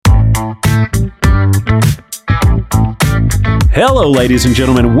Hello, ladies and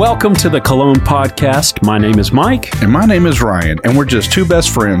gentlemen. Welcome to the Cologne podcast. My name is Mike. And my name is Ryan, and we're just two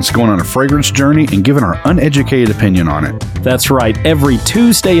best friends going on a fragrance journey and giving our uneducated opinion on it. That's right. Every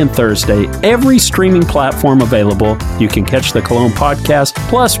Tuesday and Thursday, every streaming platform available, you can catch the Cologne podcast.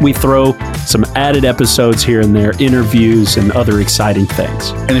 Plus, we throw some added episodes here and there, interviews, and other exciting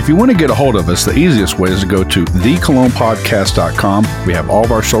things. And if you want to get a hold of us, the easiest way is to go to thecolognepodcast.com. We have all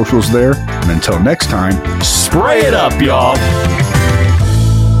of our socials there. And until next time, spray it up, y'all.